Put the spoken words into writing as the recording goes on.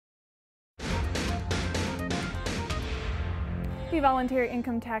The Volunteer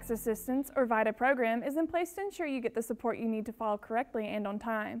Income Tax Assistance, or VITA program, is in place to ensure you get the support you need to file correctly and on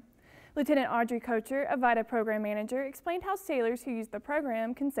time. Lieutenant Audrey Kocher, a VITA program manager, explained how sailors who use the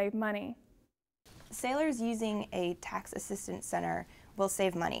program can save money. Sailors using a tax assistance center will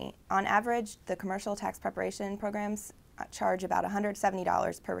save money. On average, the commercial tax preparation programs charge about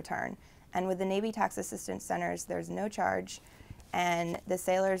 $170 per return. And with the Navy tax assistance centers, there's no charge. And the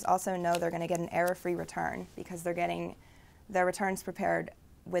sailors also know they're going to get an error-free return because they're getting their returns prepared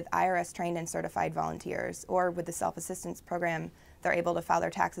with IRS trained and certified volunteers. Or with the self-assistance program, they're able to file their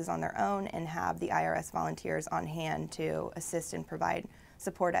taxes on their own and have the IRS volunteers on hand to assist and provide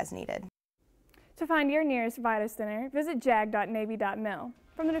support as needed. To find your nearest VITA center, visit jag.navy.mil.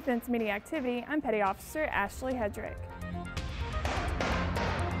 From the Defense Media Activity, I'm Petty Officer Ashley Hedrick.